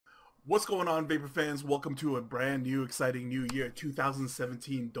What's going on, Vapor fans? Welcome to a brand new, exciting new year,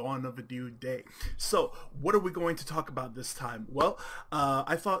 2017, dawn of a new day. So, what are we going to talk about this time? Well,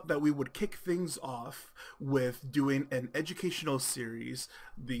 I thought that we would kick things off with doing an educational series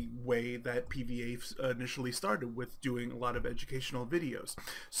the way that PVA initially started, with doing a lot of educational videos.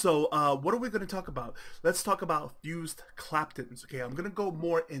 So, what are we going to talk about? Let's talk about fused Claptons. Okay, I'm going to go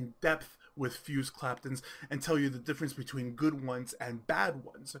more in depth with fused Claptons and tell you the difference between good ones and bad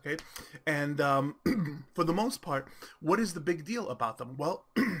ones, okay? And for the most part, what is the big deal about them? Well,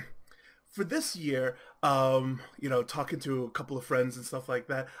 for this year, talking to a couple of friends and stuff like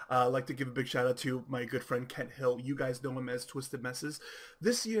that, I'd like to give a big shout out to my good friend Kent Hill. You guys know him as Twisted Messes.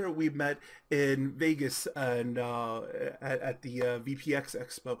 This year we met in Vegas and at the VPX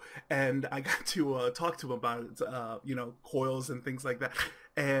Expo, and I got to talk to him about it, coils and things like that,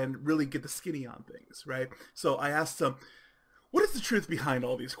 and really get the skinny on things, right? So I asked him, what is the truth behind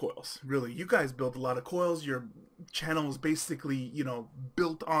all these coils? Really, you guys build a lot of coils. Your channel is basically,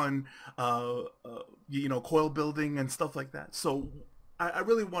 built on, coil building and stuff like that. So I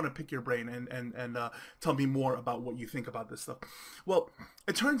really want to pick your brain and tell me more about what you think about this stuff. Well,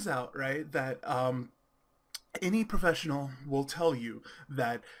 it turns out, right, that any professional will tell you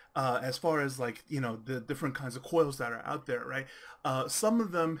that as far as the different kinds of coils that are out there, right, some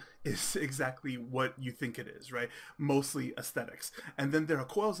of them is exactly what you think it is, right, mostly aesthetics. And then there are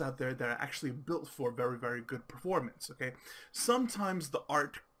coils out there that are actually built for very, very good performance, okay? Sometimes the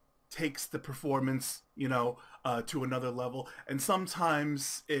art takes the performance, to another level, and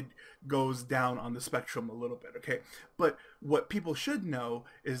sometimes it goes down on the spectrum a little bit, okay? But what people should know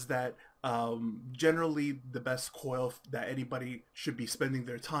is that generally the best coil that anybody should be spending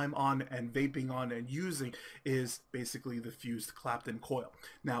their time on and vaping on and using is basically the fused Clapton coil.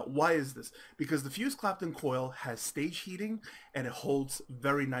 Now, why is this? Because the fused Clapton coil has stage heating and it holds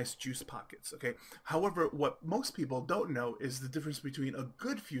very nice juice pockets, okay? However, what most people don't know is the difference between a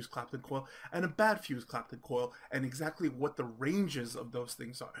good fused Clapton coil and a bad fused Clapton coil, and exactly what the ranges of those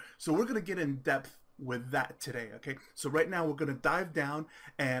things are. So we're going to get in depth with that today, okay? So right now we're going to dive down,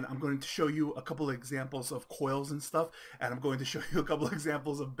 and I'm going to show you a couple of examples of coils and stuff, and I'm going to show you a couple of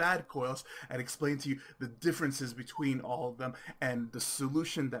examples of bad coils and explain to you the differences between all of them and the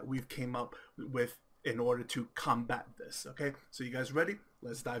solution that we've came up with in order to combat this, okay? So you guys ready?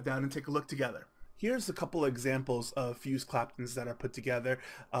 Let's dive down and take a look together. Here's a couple of examples of fused Claptons that are put together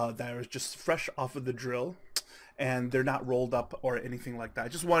that are just fresh off of the drill, and they're not rolled up or anything like that. I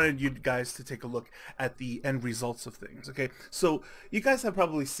just wanted you guys to take a look at the end results of things, okay? So you guys have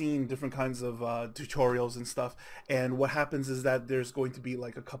probably seen different kinds of tutorials and stuff, and what happens is that there's going to be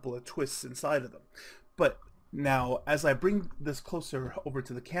like a couple of twists inside of them. But now, as I bring this closer over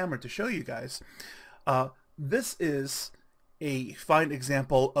to the camera to show you guys, this is a fine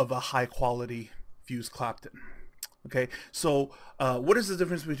example of a high quality fused Clapton. Okay, so what is the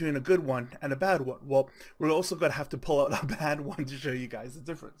difference between a good one and a bad one? Well, we're also going to have to pull out a bad one to show you guys the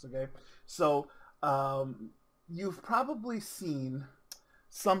difference, okay? So you've probably seen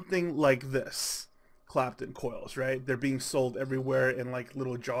something like this, Clapton coils, right? They're being sold everywhere in like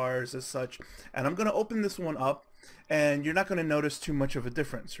little jars as such. And I'm going to open this one up, and you're not going to notice too much of a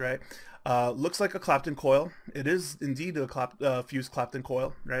difference, right? Looks like a Clapton coil. It is indeed a fused Clapton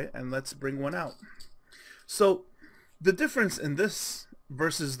coil, right? And let's bring one out. So the difference in this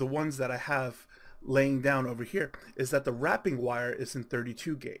versus the ones that I have laying down over here is that the wrapping wire is in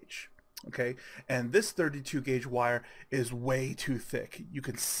 32 gauge, okay? And this 32 gauge wire is way too thick. You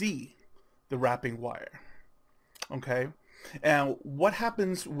can see the wrapping wire, okay? And what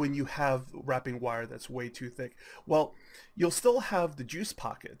happens when you have wrapping wire that's way too thick? Well, you'll still have the juice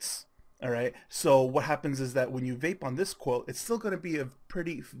pockets, all right? So what happens is that when you vape on this coil, it's still going to be a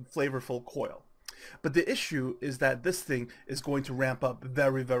pretty flavorful coil. But the issue is that this thing is going to ramp up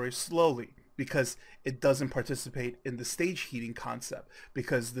very, very slowly because it doesn't participate in the stage heating concept,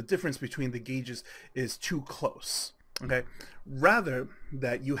 because the difference between the gauges is too close, okay? Rather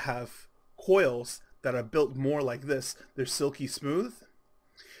that you have coils that are built more like this, they're silky smooth,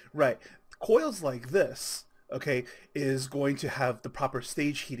 right? Coils like this, okay, is going to have the proper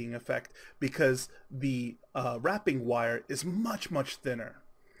stage heating effect because the wrapping wire is much, much thinner.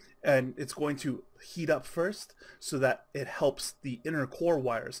 And it's going to heat up first so that it helps the inner core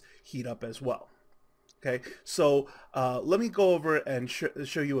wires heat up as well. Okay, so let me go over and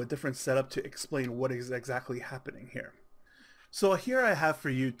show you a different setup to explain what is exactly happening here. So here I have for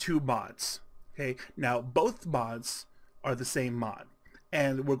you two mods. Okay, now both mods are the same mod,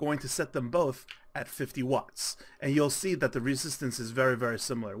 and we're going to set them both at 50 watts. And you'll see that the resistance is very, very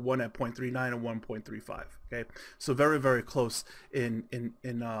similar, one at 0.39 and 1.35. Okay, so very, very close in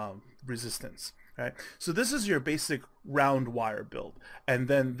resistance. Right? So this is your basic round wire build, and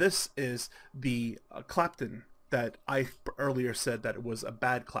then this is the Clapton that I earlier said that it was a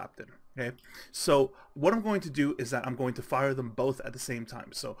bad Clapton. Okay, so what I'm going to do is that I'm going to fire them both at the same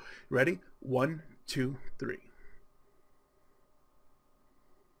time. So ready? 1, 2, 3.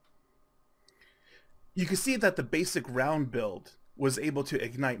 You can see that the basic round build was able to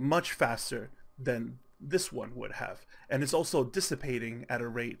ignite much faster than this one would have, and it's also dissipating at a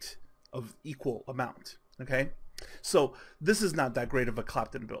rate of equal amount. Okay, so this is not that great of a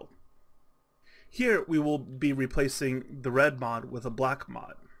Clapton build. Here we will be replacing the red mod with a black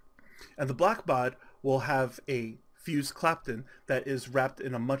mod, and the black mod will have a fused Clapton that is wrapped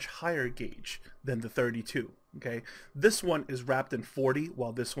in a much higher gauge than the 32. Okay, this one is wrapped in 40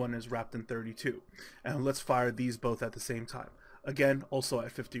 while this one is wrapped in 32, and let's fire these both at the same time, again also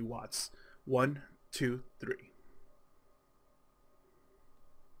at 50 watts. 1, 2, 3.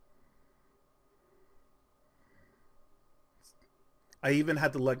 I even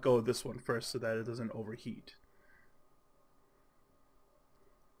had to let go of this one first so that it doesn't overheat.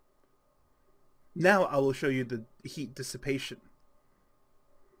 Now I will show you the heat dissipation.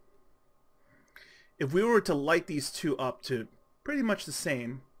 If we were to light these two up to pretty much the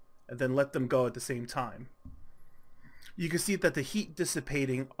same and then let them go at the same time, you can see that the heat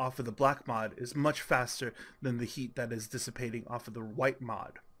dissipating off of the black mod is much faster than the heat that is dissipating off of the white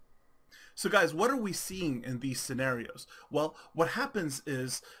mod. So guys, what are we seeing in these scenarios? Well, what happens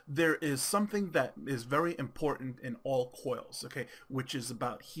is there is something that is very important in all coils, okay, which is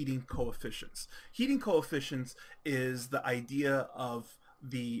about heating coefficients. Heating coefficients is the idea of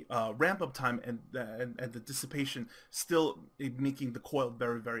the ramp up time and the dissipation still making the coil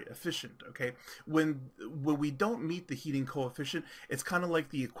very, very efficient. Okay, when we don't meet the heating coefficient, it's kind of like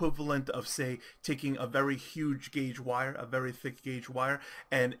the equivalent of, say, taking a very huge gauge wire, a very thick gauge wire,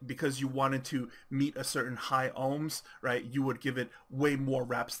 and because you wanted to meet a certain high ohms, right, you would give it way more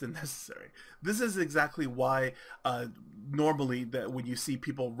wraps than necessary. This is exactly why normally that when you see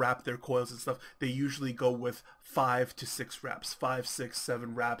people wrap their coils and stuff, they usually go with 5 to 6 wraps, 5, 6,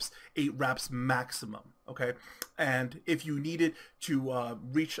 7 wraps, 8 wraps maximum. Okay, and if you needed to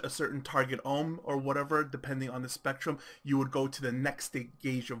reach a certain target ohm or whatever, depending on the spectrum, you would go to the next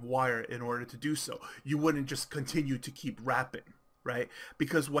gauge of wire in order to do so. You wouldn't just continue to keep wrapping, right?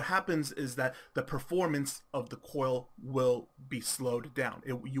 Because what happens is that the performance of the coil will be slowed down.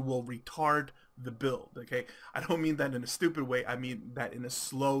 You will retard the build. Okay, I don't mean that in a stupid way, I mean that in a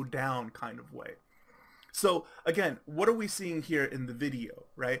slow down kind of way. So again, what are we seeing here in the video,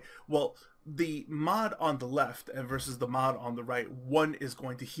 right? Well, the mod on the left versus the mod on the right, one is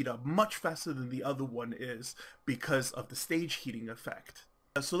going to heat up much faster than the other one is because of the stage heating effect.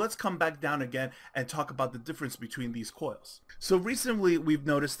 So let's come back down again and talk about the difference between these coils. So recently we've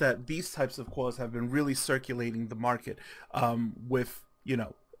noticed that these types of coils have been really circulating the market with,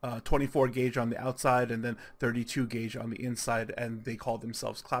 24 gauge on the outside and then 32 gauge on the inside, and they call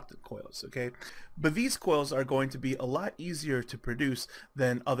themselves Clapton coils. Okay, but these coils are going to be a lot easier to produce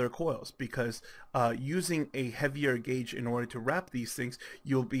than other coils because using a heavier gauge in order to wrap these things,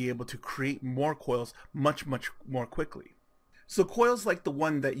 you'll be able to create more coils much more quickly. So coils like the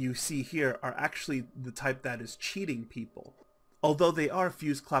one that you see here are actually the type that is cheating people. Although they are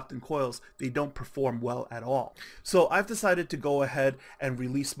fused Clapton coils, they don't perform well at all. So I've decided to go ahead and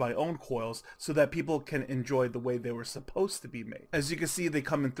release my own coils so that people can enjoy the way they were supposed to be made. As you can see, they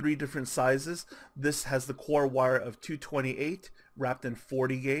come in 3 different sizes. This has the core wire of 228 wrapped in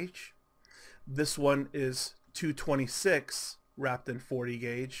 40 gauge. This one is 226 wrapped in 40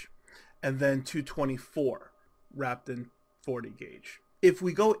 gauge. And then 224 wrapped in 40 gauge. If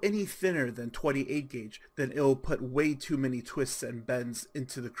we go any thinner than 28 gauge, then it will put way too many twists and bends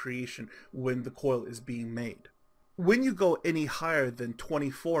into the creation when the coil is being made. When you go any higher than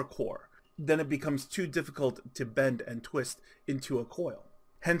 24 core, then it becomes too difficult to bend and twist into a coil.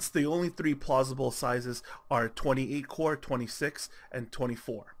 Hence, the only 3 plausible sizes are 28 core, 26, and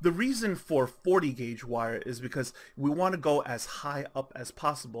 24. The reason for 40 gauge wire is because we want to go as high up as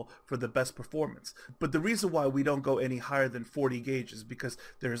possible for the best performance. But the reason why we don't go any higher than 40 gauge is because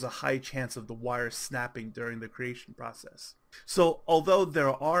there is a high chance of the wire snapping during the creation process. So although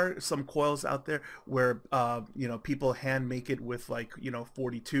there are some coils out there where people hand make it with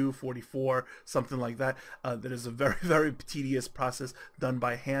 42, 44, something like that, that is a very, very tedious process done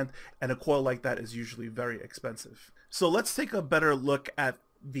by hand, and a coil like that is usually very expensive. So let's take a better look at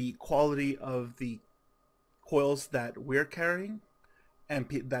the quality of the coils that we're carrying and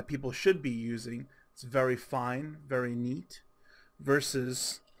that people should be using. It's very fine, very neat,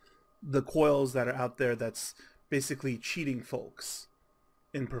 versus the coils that are out there that's basically cheating folks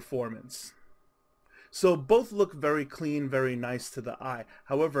in performance. So both look very clean, very nice to the eye.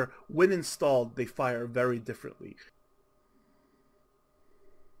 However, when installed, they fire very differently.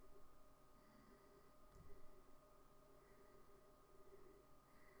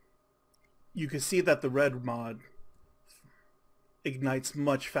 You can see that the red mod ignites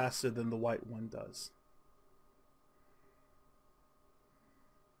much faster than the white one does.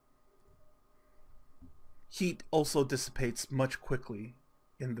 Heat also dissipates much quickly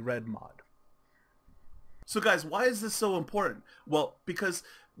in the red mod. So guys, why is this so important? Well, because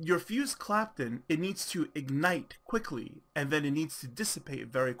your fused Clapton, it needs to ignite quickly, and then it needs to dissipate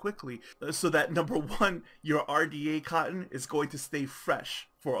very quickly, so that number one, your RDA cotton is going to stay fresh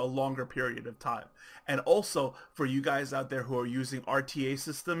for a longer period of time. And also, for you guys out there who are using RTA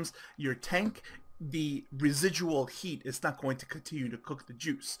systems, your tank, the residual heat is not going to continue to cook the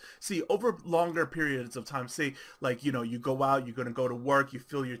juice. See, over longer periods of time, say like, you know, you go out, you're going to go to work, you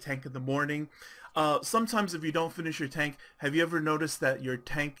fill your tank in the morning. Sometimes if you don't finish your tank, have you ever noticed that your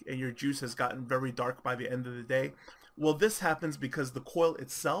tank and your juice has gotten very dark by the end of the day? Well, this happens because the coil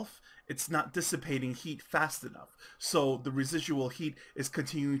itself, it's not dissipating heat fast enough. So the residual heat is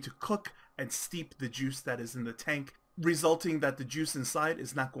continuing to cook and steep the juice that is in the tank, resulting that the juice inside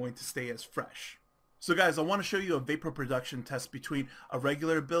is not going to stay as fresh. So guys, I want to show you a vapor production test between a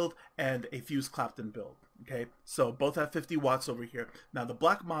regular build and a fused Clapton build. Okay, so both have 50 watts over here. Now the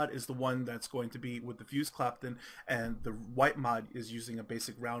black mod is the one that's going to be with the fused Clapton, and the white mod is using a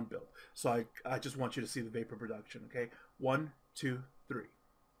basic round build. So I just want you to see the vapor production. Okay, 1, 2, 3.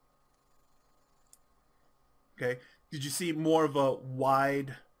 Okay, did you see more of a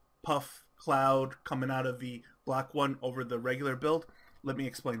wide puff cloud coming out of the black one over the regular build? Let me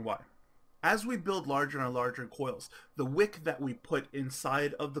explain why. As we build larger and larger coils, the wick that we put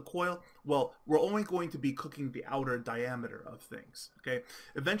inside of the coil, well, we're only going to be cooking the outer diameter of things, okay?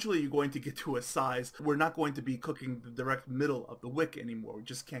 Eventually you're going to get to a size, we're not going to be cooking the direct middle of the wick anymore, we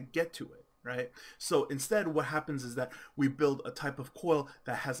just can't get to it, right? So instead what happens is that we build a type of coil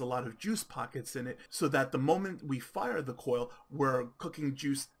that has a lot of juice pockets in it, so that the moment we fire the coil, we're cooking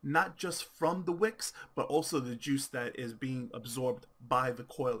juice not just from the wicks, but also the juice that is being absorbed by the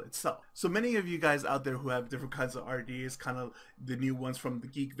coil itself. So many of you guys out there who have different kinds of RDAs, kind of the new ones from the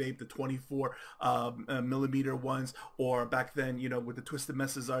Geek Vape, the 24 millimeter ones, or back then, you know, with the Twisted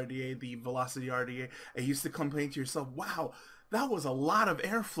Messes RDA, the Velocity RDA, and you used to complain to yourself, wow, that was a lot of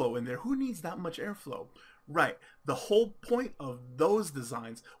airflow in there. Who needs that much airflow? Right. The whole point of those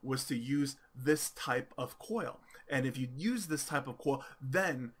designs was to use this type of coil. And if you use this type of coil,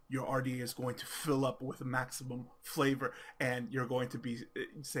 then your RDA is going to fill up with maximum flavor, and you're going to be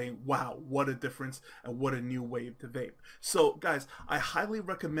saying, wow, what a difference and what a new wave to vape. So guys, I highly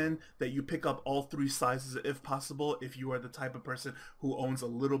recommend that you pick up all three sizes if possible, if you are the type of person who owns a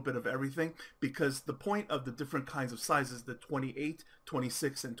little bit of everything, because the point of the different kinds of sizes, the 28,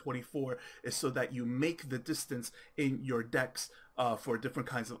 26, and 24, is so that you make the distance in your decks for different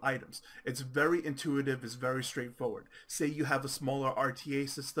kinds of items. It's very intuitive, it's very straightforward. Say you have a smaller RTA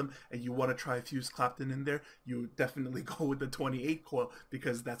system and you want to try fused Clapton in there, you definitely go with the 28 coil,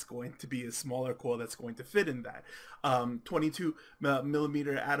 because that's going to be a smaller coil that's going to fit in that. 22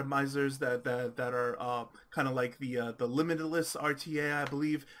 millimeter atomizers that are kind of like the limitless RTA, I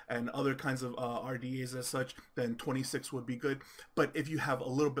believe, and other kinds of RDAs as such, then 26 would be good. But if you have a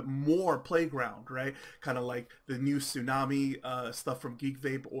little bit more playground, right, kind of like the new Tsunami stuff from Geek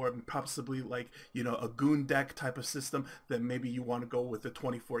Vape, or possibly like, you know, a Goon deck type of system, then maybe you want to go with the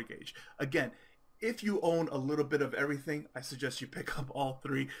 24 gauge. Again, if you own a little bit of everything, I suggest you pick up all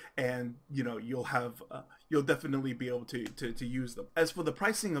three, and you know, you'll definitely be able to use them. As for the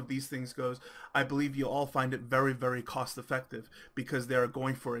pricing of these things goes, I believe you'll all find it very, very cost effective, because they're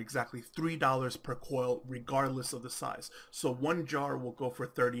going for exactly $3 per coil regardless of the size. So one jar will go for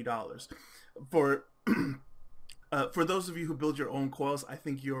 $30. For those of you who build your own coils, I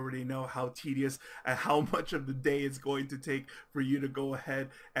think you already know how tedious and how much of the day it's going to take for you to go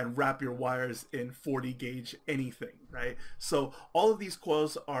ahead and wrap your wires in 40 gauge anything, right? So all of these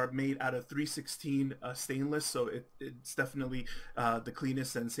coils are made out of 316 stainless, so it's definitely the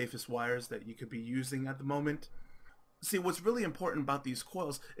cleanest and safest wires that you could be using at the moment. See, what's really important about these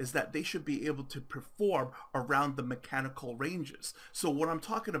coils is that they should be able to perform around the mechanical ranges. So what I'm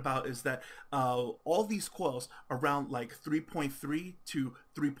talking about is that all these coils around like 3.3 to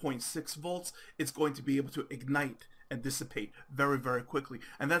 3.6 volts, it's going to be able to ignite and dissipate very, very quickly.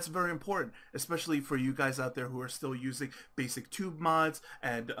 And that's very important, especially for you guys out there who are still using basic tube mods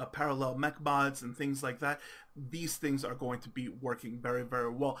and parallel mech mods and things like that. These things are going to be working very, very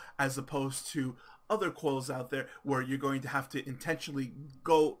well, as opposed to other coils out there where you're going to have to intentionally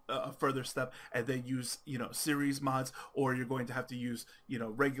go a further step and then use, series mods, or you're going to have to use,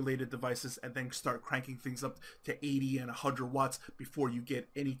 regulated devices and then start cranking things up to 80 and 100 watts before you get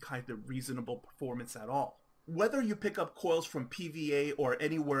any kind of reasonable performance at all. Whether you pick up coils from PVA or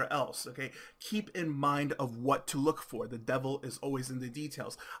anywhere else, okay, keep in mind of what to look for. The devil is always in the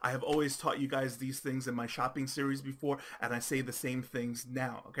details. I have always taught you guys these things in my shopping series before, and I say the same things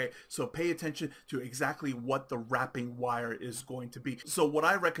now, okay? So pay attention to exactly what the wrapping wire is going to be. So what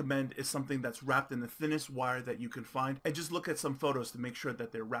I recommend is something that's wrapped in the thinnest wire that you can find, and just look at some photos to make sure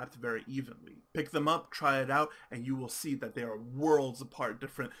that they're wrapped very evenly. Pick them up, try it out, and you will see that they are worlds apart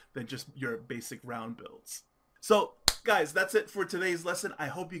different than just your basic round builds. So guys, that's it for today's lesson. I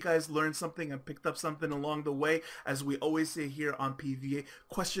hope you guys learned something and picked up something along the way. As we always say here on PVA,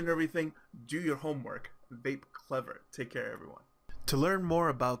 question everything, do your homework, vape clever. Take care, everyone. To learn more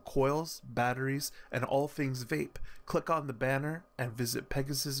about coils, batteries, and all things vape, click on the banner and visit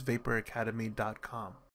PegasusVaporAcademy.com.